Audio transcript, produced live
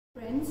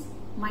friends,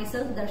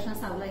 myself Darshana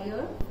Savla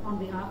here on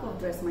behalf of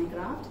Dress My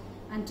Craft,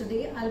 and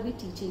today I'll be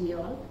teaching you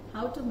all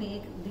how to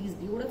make these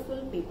beautiful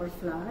paper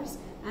flowers.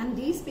 And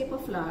these paper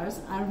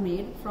flowers are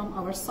made from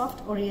our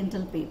soft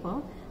oriental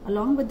paper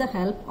along with the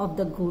help of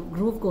the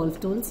groove golf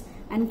tools.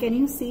 And can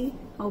you see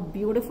how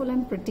beautiful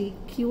and pretty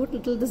cute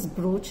little this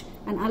brooch,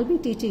 and I'll be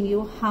teaching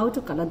you how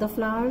to color the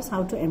flowers,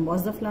 how to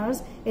emboss the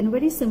flowers in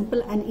very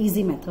simple and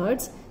easy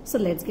methods. So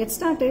let's get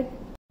started.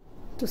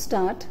 To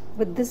start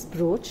with this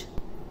brooch,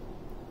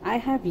 I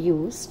have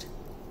used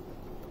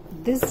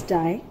this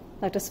die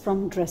that is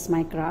from Dress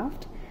My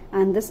Craft,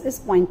 and this is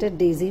pointed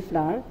daisy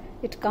flower.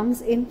 It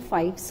comes in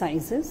 5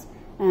 sizes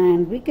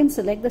and we can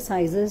select the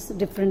sizes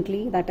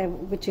differently,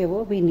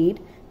 whichever we need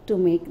to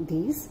make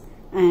these.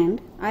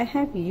 And I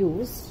have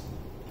used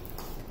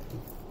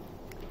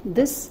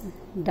this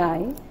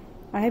die.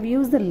 I have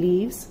used the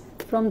leaves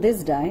from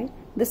this die.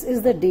 This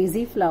is the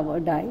daisy flower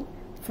die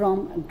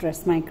from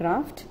Dress My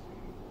Craft,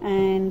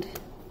 and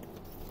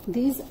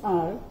these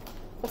are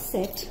a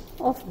set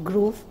of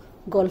groove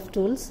golf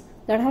tools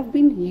that have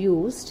been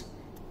used.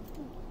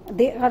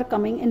 They are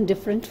coming in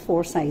different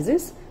 4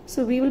 sizes,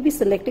 so we will be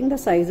selecting the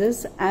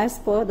sizes as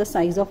per the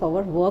size of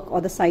our work or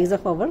the size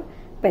of our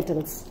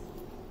petals.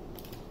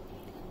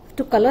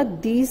 To color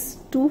these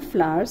 2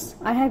 flowers,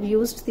 I have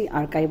used the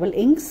archival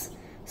inks.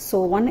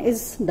 So one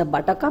is the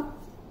buttercup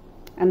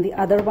and the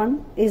other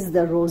one is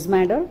the rose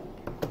madder.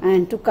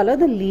 And to color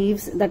the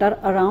leaves that are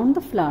around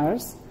the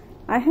flowers,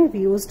 I have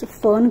used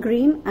fern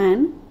green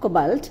and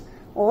cobalt.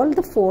 All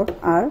the 4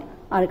 are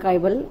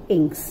archival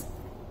inks.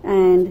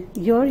 And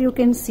here you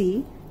can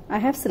see I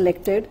have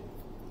selected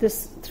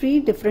this 3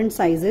 different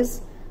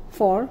sizes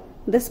for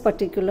this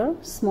particular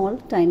small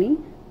tiny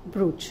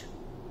brooch.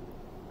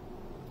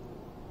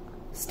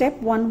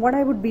 Step 1, what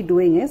I would be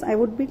doing is I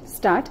would be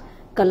start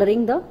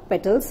coloring the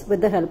petals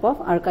with the help of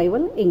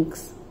archival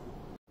inks.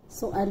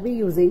 So I'll be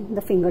using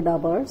the finger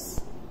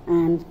daubers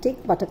and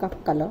take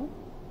buttercup color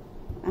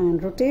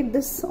and rotate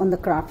this on the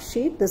craft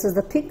sheet. This is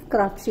the thick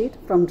craft sheet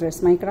from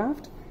Dress My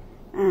Craft,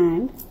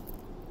 and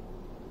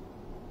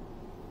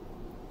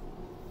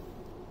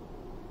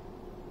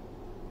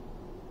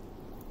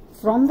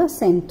from the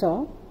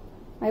center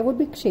I would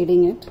be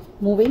shading it,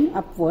 moving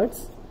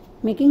upwards,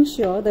 making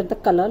sure that the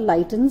color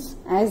lightens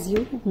as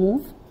you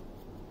move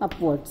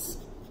upwards.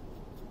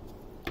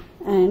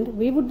 And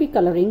we would be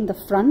coloring the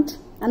front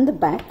and the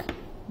back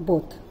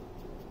both.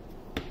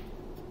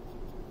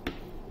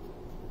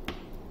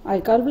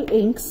 Archival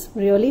inks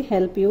really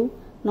help you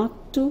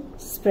not to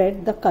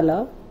spread the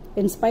color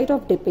in spite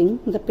of dipping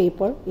the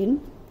paper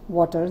in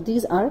water.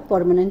 These are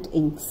permanent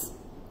inks.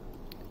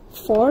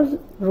 For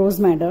rose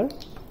madder,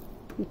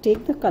 you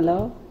take the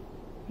color,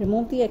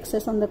 remove the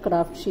excess on the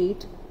craft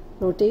sheet,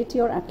 rotate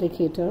your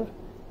applicator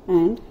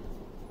and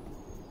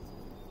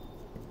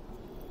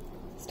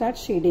start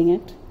shading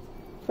it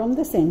from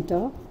the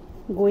center,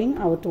 going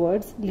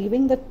outwards,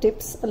 leaving the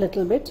tips a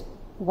little bit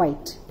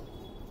white.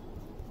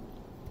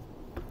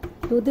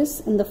 Do this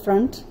in the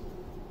front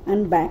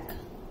and back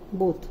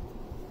both.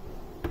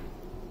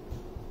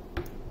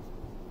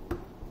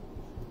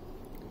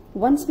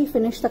 Once we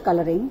finish the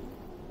coloring,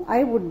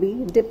 I would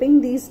be dipping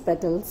these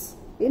petals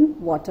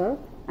in water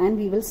and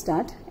we will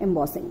start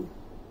embossing.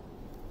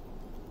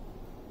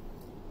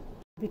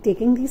 Be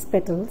taking these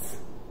petals,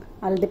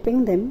 I'll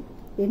dipping them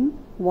in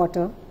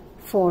water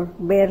for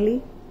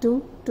barely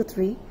 2 to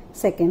 3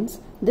 seconds.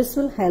 This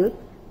will help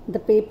the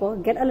paper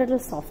get a little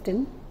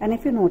softened, and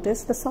if you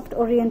notice, the soft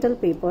oriental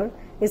paper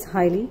is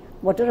highly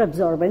water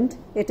absorbent,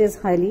 it is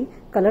highly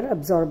color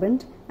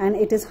absorbent, and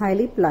it is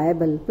highly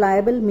pliable.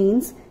 Pliable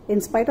means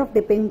in spite of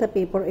dipping the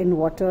paper in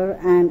water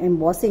and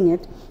embossing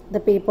it,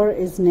 the paper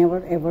is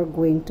never ever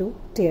going to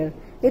tear.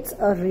 It's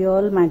a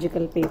real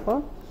magical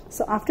paper.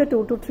 So after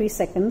 2 to 3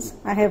 seconds,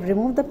 I have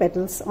removed the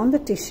petals on the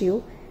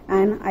tissue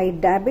and I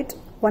dab it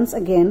once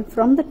again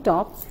from the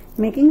top,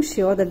 making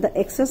sure that the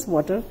excess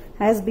water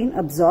has been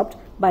absorbed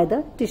by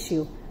the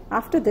tissue.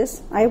 After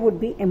this, I would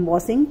be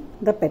embossing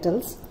the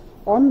petals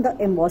on the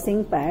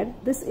embossing pad.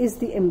 This is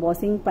the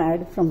embossing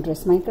pad from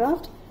Dress My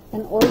Craft,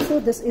 and also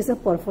this is a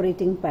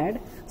perforating pad.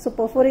 So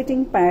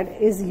perforating pad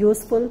is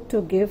useful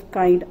to give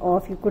kind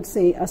of, you could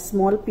say, a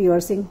small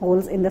piercing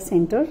holes in the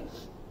center,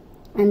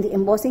 and the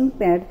embossing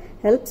pad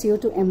helps you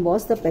to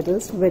emboss the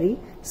petals very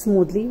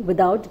smoothly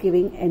without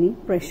giving any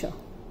pressure.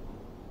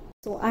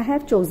 So I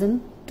have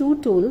chosen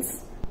 2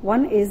 tools.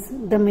 One is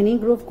the mini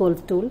groove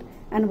golf tool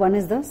and one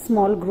is the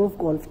small groove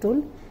golf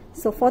tool.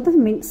 So for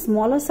the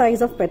smaller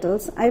size of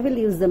petals, I will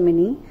use the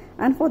mini,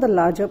 and for the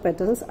larger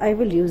petals, I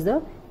will use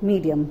the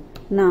medium.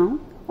 Now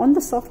on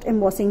the soft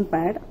embossing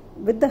pad,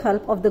 with the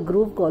help of the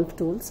groove golf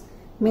tools,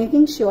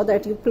 making sure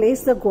that you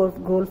place the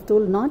golf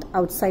tool not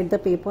outside the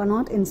paper,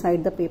 not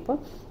inside the paper,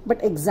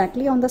 but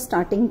exactly on the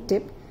starting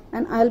tip,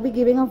 and I'll be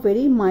giving a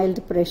very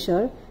mild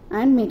pressure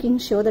and making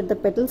sure that the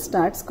petal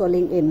starts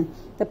curling in.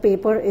 The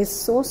paper is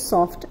so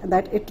soft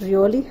that it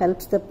really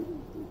helps the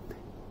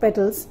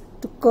petals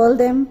to curl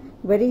them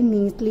very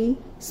neatly,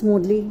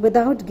 smoothly,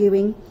 without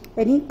giving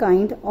any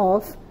kind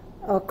of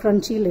a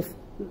crunchy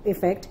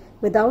effect.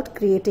 without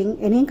creating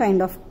any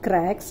kind of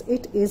cracks.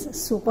 It is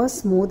super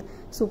smooth,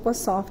 super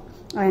soft,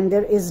 and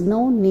there is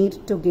no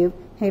need to give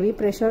heavy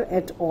pressure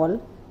at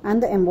all,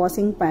 and the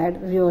embossing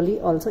pad really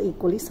also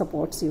equally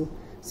supports you.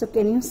 So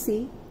can you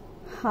see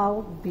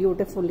how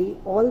beautifully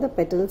all the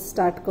petals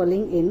start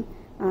curling in,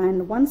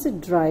 and once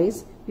it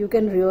dries you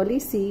can really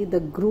see the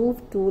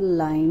groove tool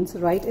lines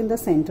right in the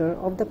center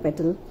of the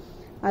petal.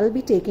 I'll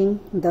be taking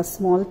the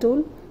small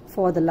tool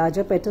for the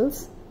larger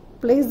petals,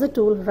 place the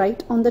tool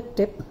right on the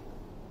tip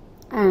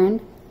and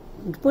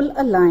pull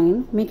a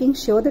line, making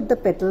sure that the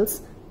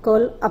petals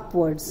curl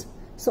upwards.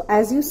 So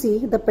as you see,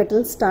 the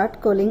petals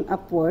start curling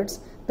upwards,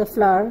 the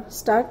flower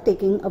start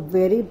taking a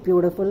very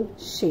beautiful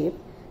shape,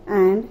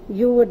 and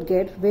you would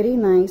get very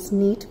nice,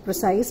 neat,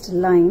 precise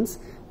lines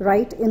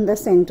right in the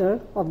center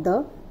of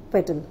the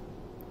petal.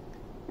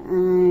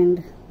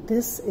 And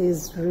this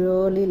is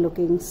really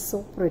looking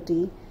so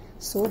pretty,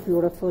 so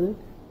beautiful,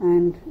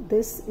 and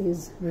this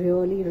is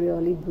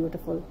really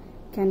beautiful.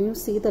 Can you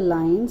see the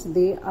lines?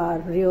 They are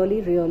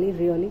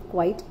really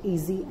quite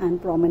easy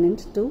and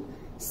prominent to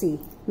see.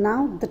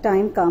 Now the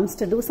time comes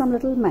to do some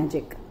little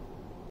magic.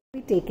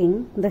 I'll be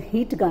taking the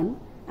heat gun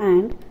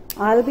and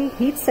I'll be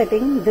heat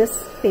setting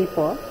this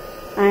paper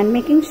and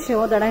making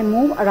sure that I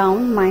move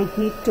around my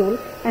heat tool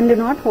and do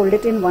not hold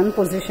it in one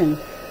position.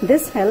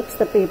 This helps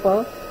the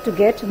paper to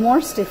get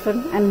more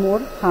stiffened and more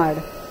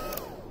hard.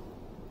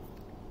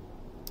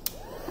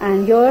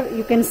 And here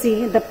you can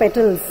see the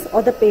petals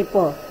or the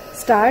paper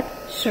start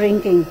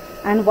shrinking,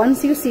 and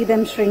once you see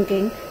them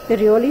shrinking, they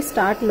really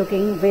start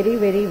looking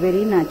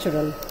very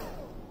natural.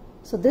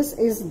 So this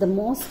is the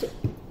most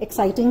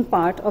exciting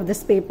part of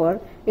this paper.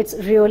 It's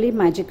really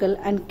magical,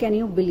 and can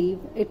you believe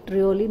it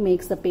really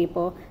makes the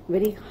paper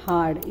very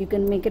hard. You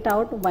can make it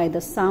out by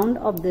the sound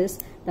of this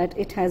that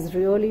it has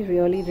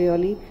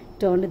really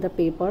turned the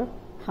paper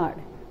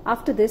hard.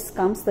 After this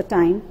comes the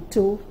time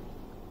to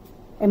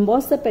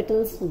emboss the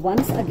petals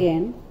once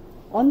again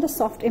on the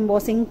soft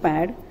embossing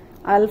pad.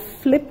 I'll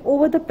flip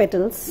over the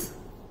petals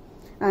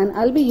and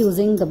I'll be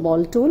using the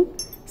ball tool.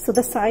 So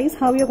the size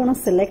how you're going to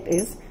select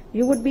is,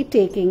 you would be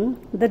taking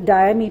the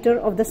diameter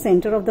of the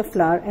center of the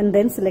flower and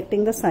then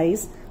selecting the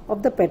size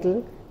of the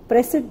petal,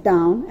 press it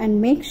down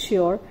and make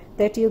sure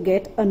that you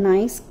get a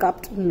nice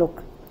cupped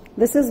look.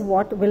 This is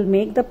what will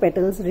make the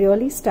petals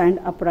really stand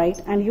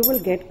upright, and you will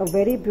get a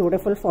very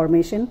beautiful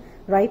formation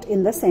right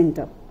in the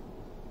center.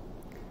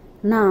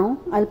 Now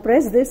I'll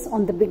press this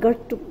on the bigger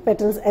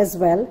petals as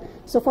well.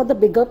 So for the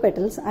bigger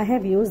petals I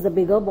have used the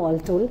bigger ball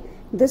tool.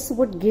 This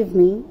would give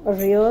me a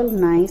real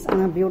nice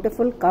and a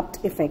beautiful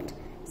cupped effect.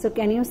 So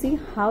can you see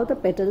how the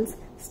petals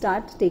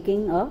start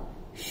taking a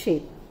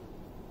shape?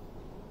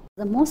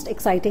 The most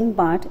exciting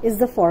part is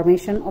the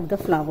formation of the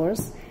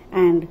flowers,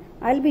 and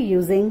I'll be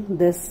using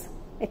this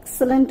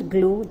excellent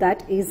glue,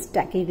 that is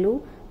tacky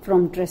glue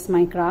from Dress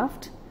My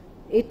Craft.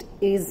 It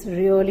is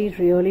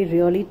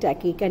really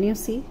tacky. Can you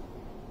see?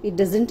 It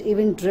doesn't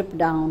even drip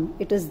down.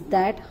 It is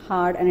that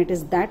hard and it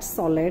is that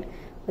solid.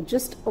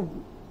 Just a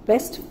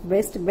best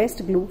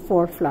glue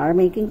for flower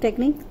making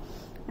technique.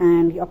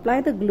 And you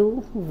apply the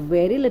glue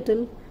very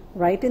little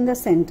right in the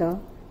center.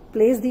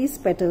 Place these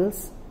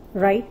petals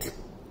right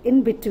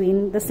in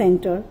between the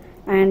center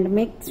and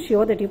make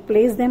sure that you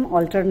place them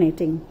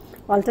alternating.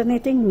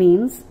 Alternating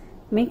means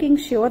making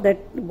sure that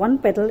one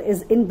petal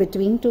is in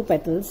between two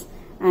petals,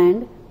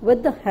 and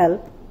with the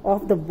help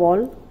of the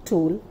ball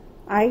tool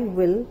I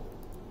will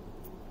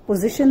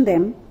position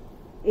them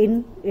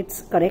in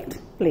its correct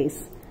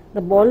place.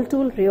 The ball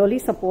tool really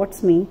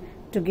supports me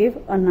to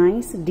give a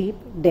nice deep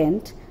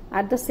dent.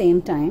 At the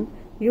same time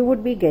you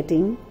would be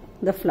getting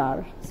the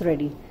flowers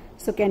ready.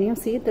 So can you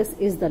see, this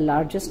is the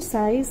largest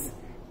size,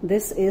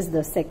 this is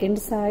the second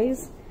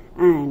size,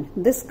 and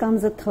this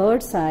comes the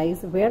third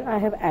size where I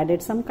have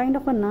added some kind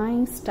of a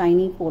nice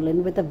tiny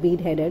pollen with a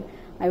bead headed.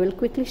 I will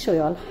quickly show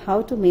you all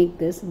how to make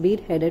this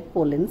bead headed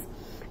pollens,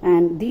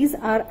 and these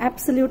are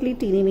absolutely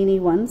teeny weeny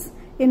ones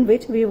in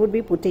which we would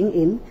be putting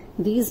in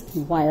these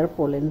wire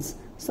pollens.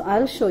 So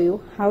I'll show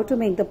you how to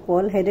make the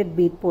pearl headed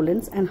bead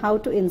pollens and how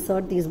to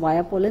insert these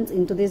wire pollens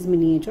into these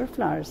miniature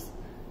flowers.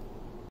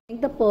 To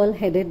make the pearl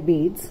headed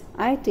beads,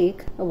 I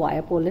take a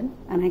wire pollen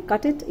and I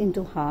cut it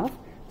into half.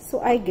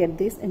 So I get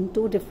this in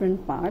two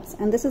different parts,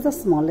 and this is the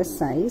smallest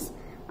size.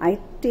 I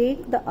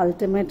take the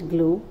ultimate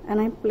glue and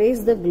I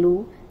place the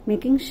glue,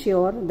 making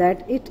sure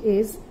that it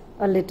is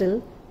a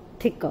little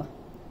thicker.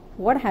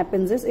 What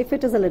happens is, if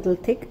it is a little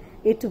thick,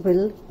 it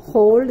will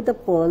hold the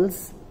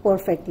pearls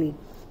perfectly.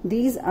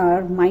 These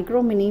are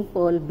micro mini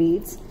pearl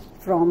beads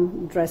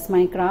from Dress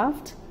My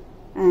Craft,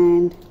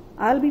 and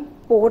I'll be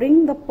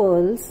pouring the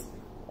pearls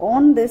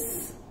on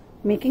this,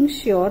 making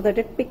sure that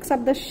it picks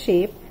up the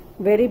shape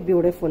very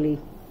beautifully.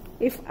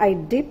 If I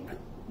dip,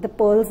 the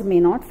pearls may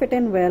not fit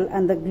in well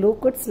and the glue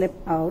could slip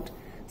out.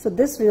 So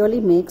this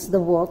really makes the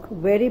work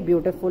very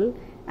beautiful.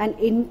 And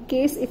in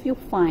case if you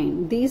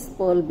find these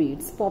pearl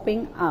beads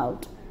popping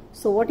out,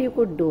 so what you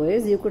could do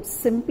is you could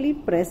simply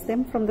press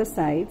them from the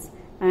sides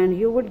and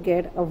you would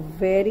get a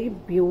very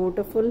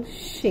beautiful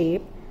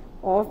shape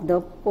of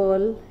the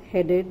pearl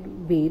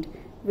headed bead,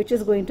 which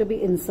is going to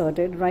be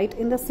inserted right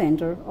in the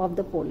center of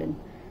the pollen.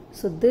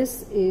 So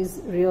this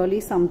is really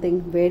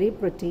something very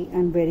pretty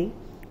and very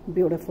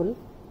beautiful.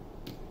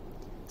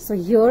 So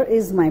here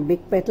is my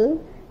big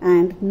petal,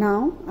 and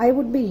now I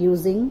would be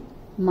using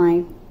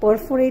my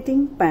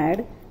perforating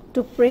pad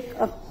to prick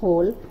a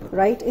hole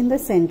right in the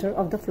center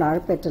of the flower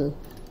petal.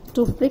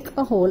 To prick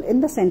a hole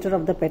in the center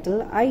of the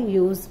petal, I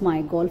use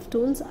my golf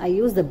tools. I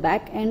use the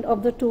back end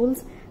of the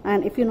tools,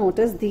 and if you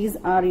notice, these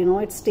are,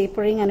 it's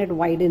tapering and it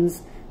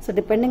widens. So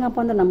depending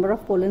upon the number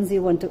of pollens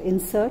you want to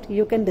insert,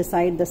 you can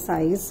decide the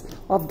size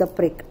of the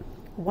prick.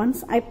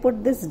 Once I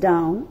put this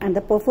down, and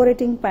the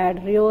perforating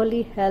pad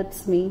really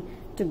helps me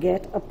to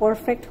get a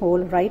perfect hole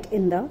right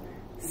in the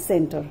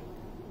center.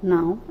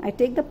 Now I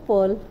take the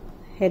pearl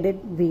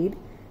headed bead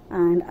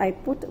and I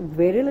put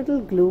very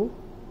little glue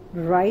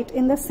right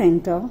in the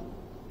center,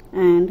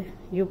 and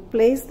you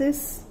place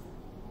this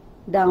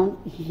down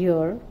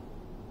here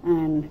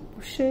and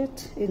push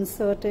it,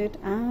 insert it,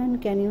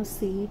 and can you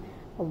see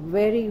a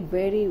very,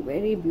 very,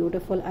 very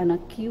beautiful and a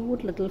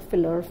cute little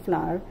filler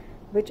flower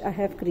which I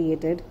have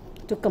created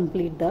to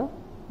complete the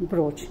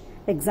brooch.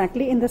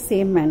 Exactly in the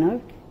same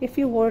manner, if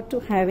you were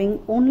to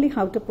having only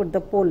how to put the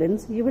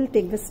pollens, you will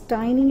take this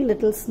tiny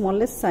little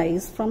smallest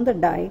size from the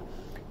die,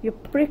 you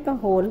prick a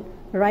hole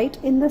right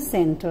in the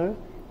center,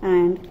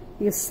 and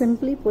you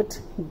simply put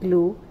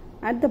glue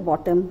at the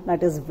bottom,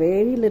 that is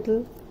very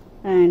little,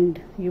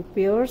 and you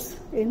pierce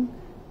in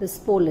this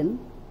pollen.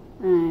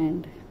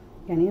 And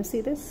can you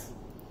see this?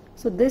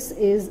 So this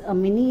is a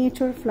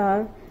miniature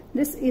flower.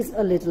 This is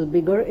a little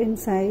bigger in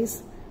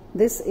size.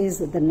 This is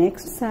the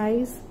next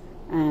size,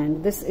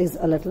 and this is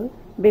a little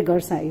bigger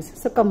size.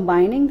 So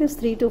combining these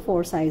 3 to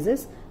 4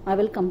 sizes, I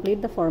will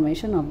complete the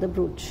formation of the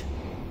brooch.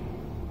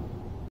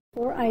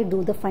 Before I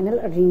do the final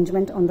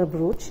arrangement on the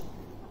brooch,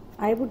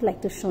 I would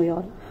like to show you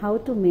all how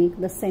to make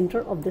the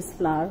center of this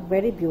flower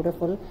very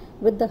beautiful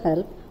with the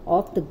help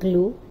of the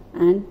glue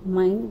and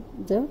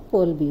the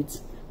pearl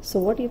beads. So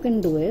what you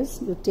can do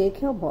is, you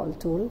take your ball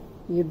tool,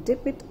 you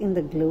dip it in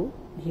the glue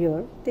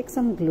here, take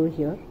some glue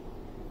here,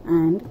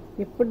 and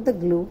you put the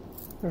glue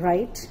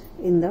right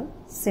in the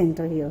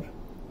center here.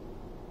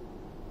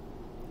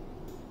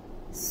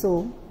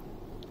 So,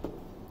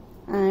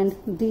 and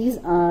these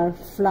are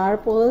flower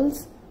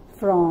pearls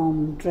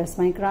from Dress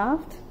My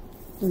Craft.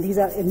 These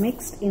are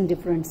mixed in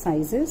different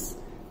sizes.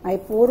 I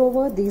pour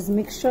over these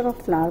mixture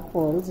of flower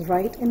pearls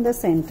right in the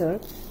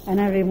center,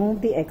 and I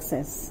remove the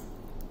excess.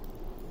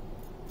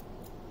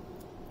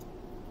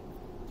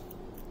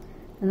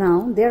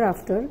 Now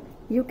thereafter,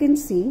 you can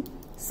see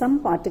some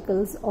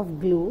particles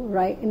of glue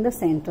right in the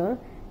center,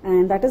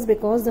 and that is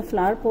because the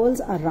flower pearls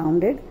are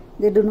rounded.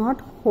 They do not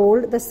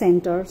hold the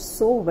center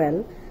so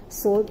well.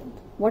 So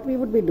what we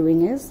would be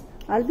doing is,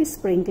 I'll be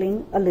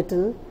sprinkling a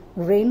little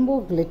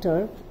rainbow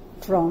glitter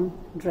from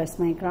Dress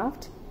My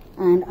Craft,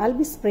 and I'll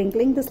be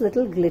sprinkling this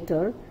little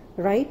glitter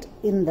right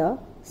in the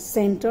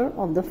center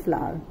of the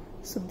flower.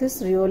 So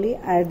this really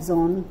adds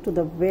on to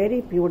the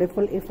very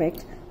beautiful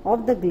effect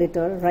of the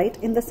glitter right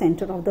in the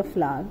center of the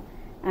flower,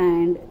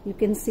 and you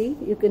can see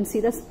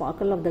the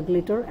sparkle of the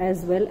glitter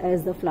as well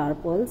as the flower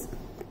pearls.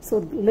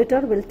 So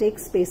glitter will take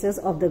spaces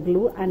of the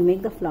glue and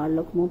make the flower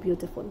look more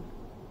beautiful.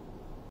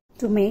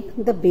 To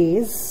make the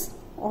base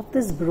of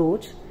this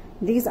brooch,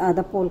 these are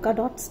the polka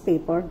dots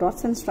paper,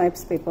 dots and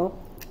stripes paper,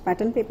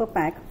 pattern paper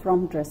pack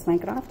from Dress My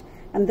Craft,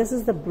 and this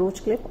is the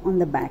brooch clip on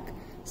the back.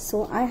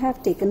 So I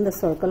have taken the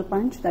circle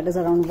punch, that is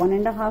around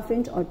 1.5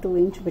 inch or 2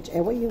 inch,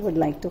 whichever you would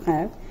like to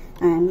have,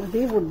 and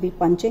we would be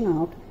punching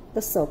out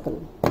the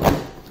circle.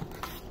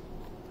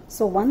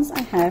 So once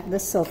I have the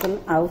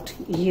circle out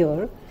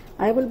here,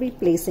 I will be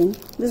placing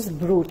this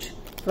brooch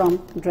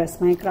from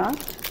Dress My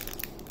Craft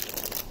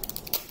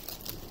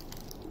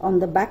on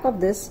the back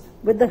of this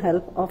with the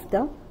help of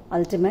the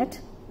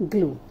ultimate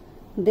glue.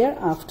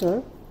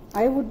 Thereafter,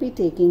 I would be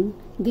taking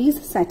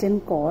these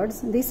satin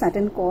cords. These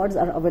satin cords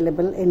are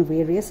available in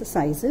various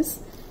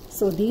sizes.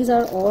 So these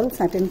are all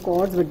satin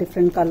cords with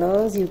different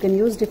colors. You can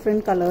use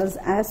different colors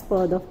as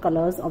per the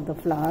colors of the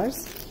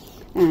flowers.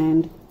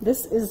 And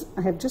this is,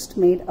 I have just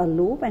made a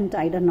loop and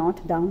tied a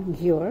knot down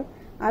here.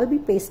 I'll be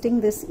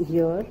pasting this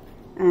here,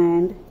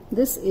 and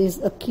this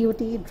is a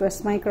cutie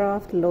Dress My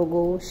Craft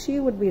logo. She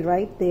would be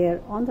right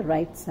there on the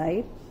right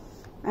side,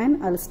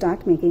 and I'll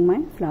start making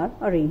my flower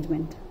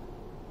arrangement.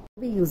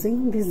 I'll be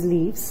using these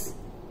leaves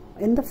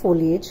in the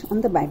foliage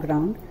on the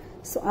background.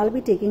 So I'll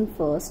be taking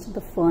first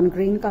the fern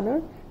green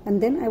color,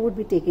 and then I would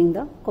be taking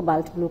the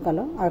cobalt blue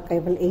color,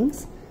 archival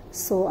inks.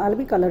 So I'll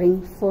be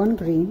coloring fern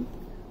green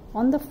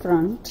on the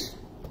front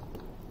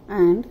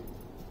and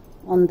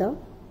on the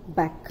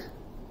back.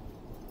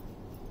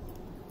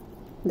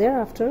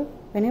 Thereafter,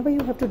 whenever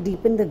you have to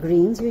deepen the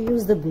greens, you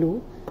use the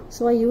blue.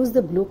 So I use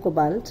the blue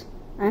cobalt,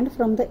 and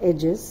from the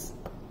edges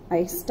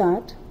I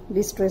start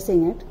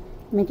distressing it,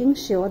 making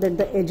sure that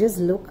the edges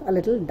look a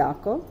little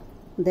darker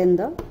than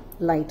the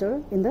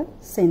lighter in the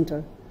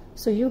center.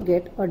 So you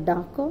get a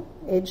darker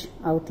edge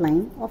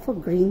outline of a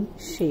green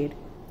shade.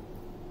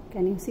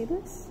 Can you see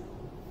this?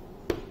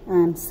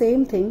 and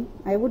same thing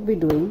I would be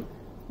doing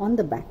on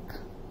the back.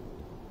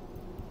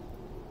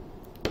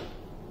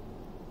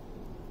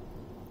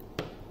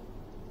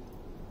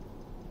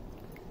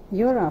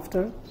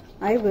 Hereafter,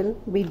 I will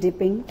be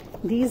dipping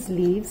these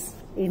leaves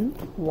in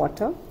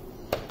water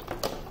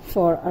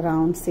for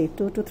around say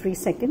 2 to 3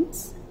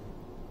 seconds,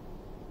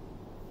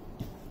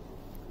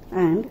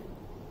 and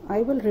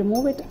I will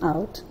remove it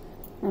out,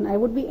 and I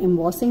would be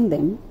embossing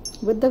them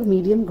with the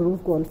medium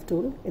groove golf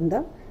tool in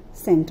the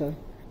center.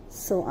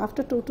 So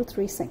after 2 to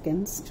 3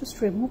 seconds,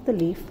 just remove the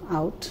leaf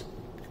out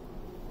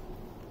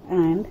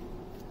and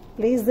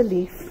place the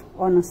leaf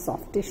on a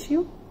soft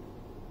tissue.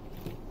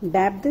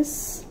 Dab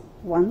this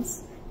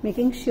once,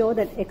 making sure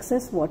that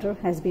excess water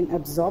has been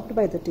absorbed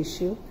by the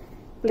tissue.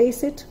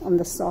 Place it on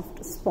the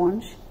soft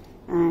sponge,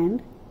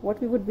 and what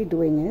we would be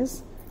doing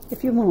is,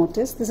 if you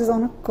notice, this is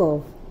on a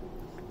curve.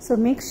 So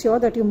make sure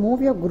that you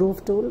move your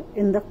groove tool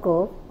in the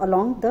curve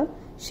along the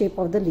shape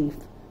of the leaf.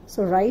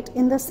 So right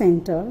in the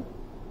center,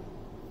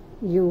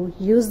 you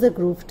use the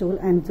groove tool,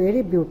 and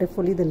very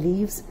beautifully the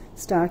leaves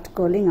start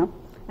curling up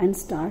and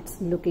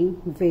starts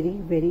looking very,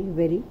 very,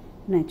 very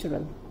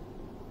natural.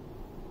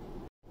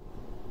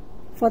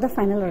 For the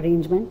final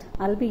arrangement,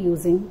 I'll be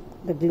using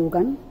the glue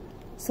gun.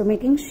 So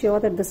making sure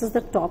that this is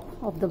the top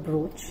of the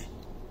brooch,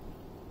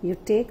 you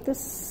take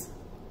this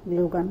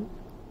glue gun,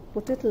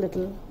 put it a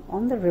little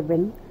on the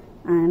ribbon,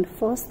 and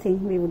first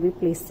thing we will be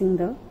placing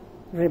the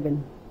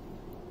ribbon.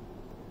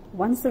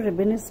 Once the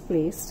ribbon is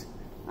placed,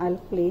 I'll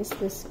place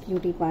this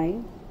cutie pie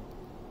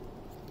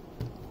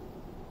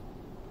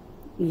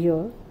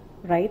here,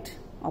 right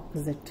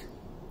opposite.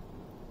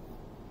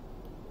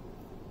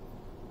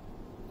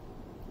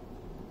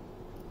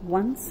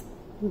 Once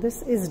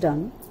this is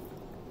done,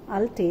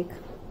 I'll take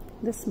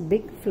this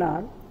big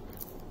flower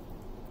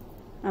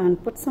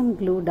and put some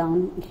glue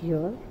down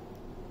here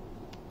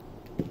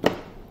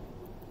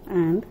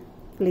and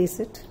place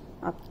it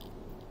up.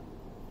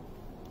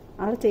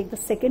 I'll take the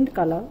second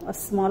color, a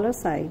smaller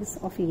size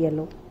of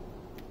yellow,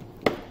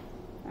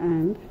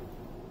 and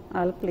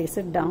I'll place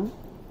it down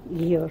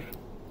here.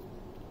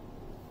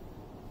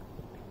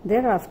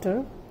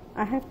 Thereafter,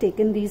 I have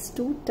taken these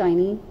two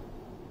tiny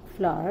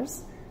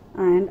flowers,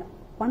 and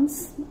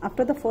once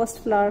after the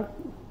first flower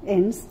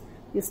ends,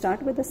 you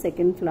start with the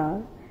second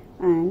flower,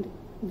 and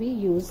we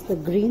use the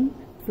green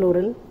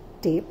floral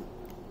tape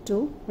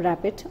to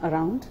wrap it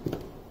around.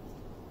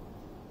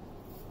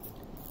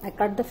 I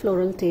cut the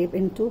floral tape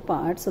in two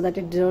parts so that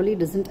it really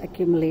doesn't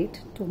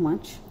accumulate too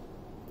much,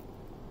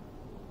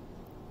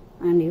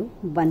 and you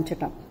bunch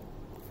it up.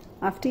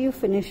 After you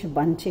finish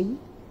bunching,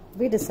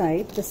 we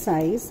decide the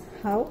size,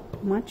 how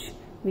much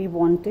we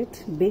want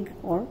it, big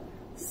or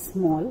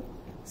small.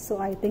 So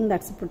I think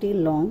that's pretty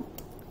long.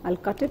 I'll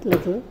cut it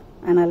little,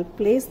 and I'll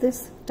place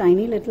this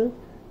tiny little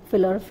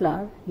filler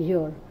flower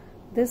here.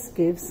 This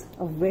gives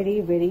a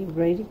very, very,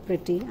 very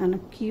pretty and a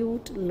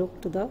cute look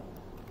to the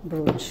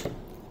brooch.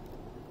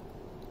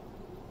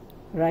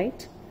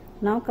 Right,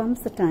 now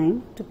comes the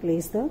time to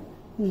place the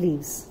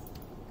leaves.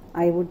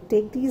 I would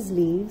take these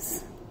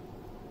leaves,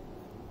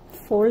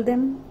 fold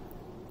them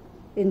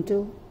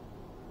into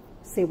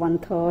say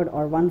 1/3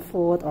 or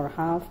 1/4 or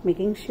half,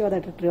 making sure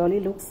that it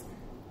really looks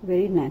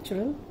very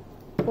natural.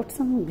 Put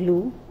some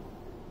glue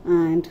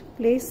and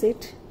place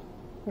it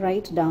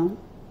right down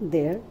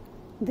there.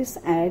 This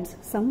adds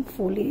some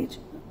foliage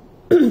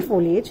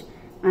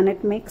and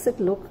it makes it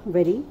look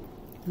very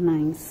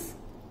nice.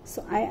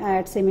 So I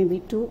add say maybe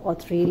 2 or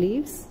 3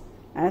 leaves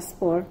as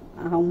per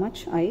how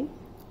much I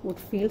would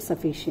feel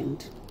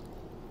sufficient.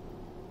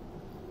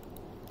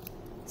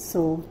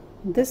 So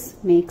this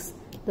makes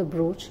the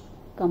brooch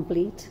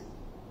complete.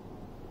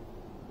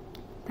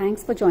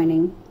 Thanks for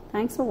joining.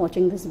 Thanks for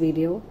watching this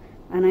video,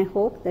 and I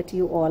hope that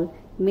you all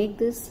make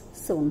this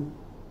soon.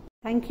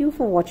 Thank you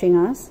for watching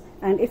us,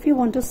 and if you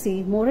want to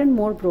see more and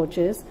more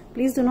brooches,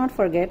 please do not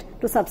forget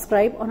to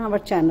subscribe on our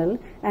channel,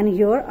 and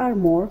here are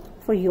more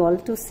for you all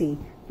to see.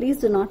 Please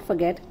do not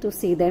forget to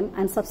see them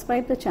and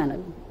subscribe the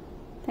channel.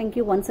 Thank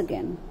you once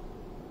again.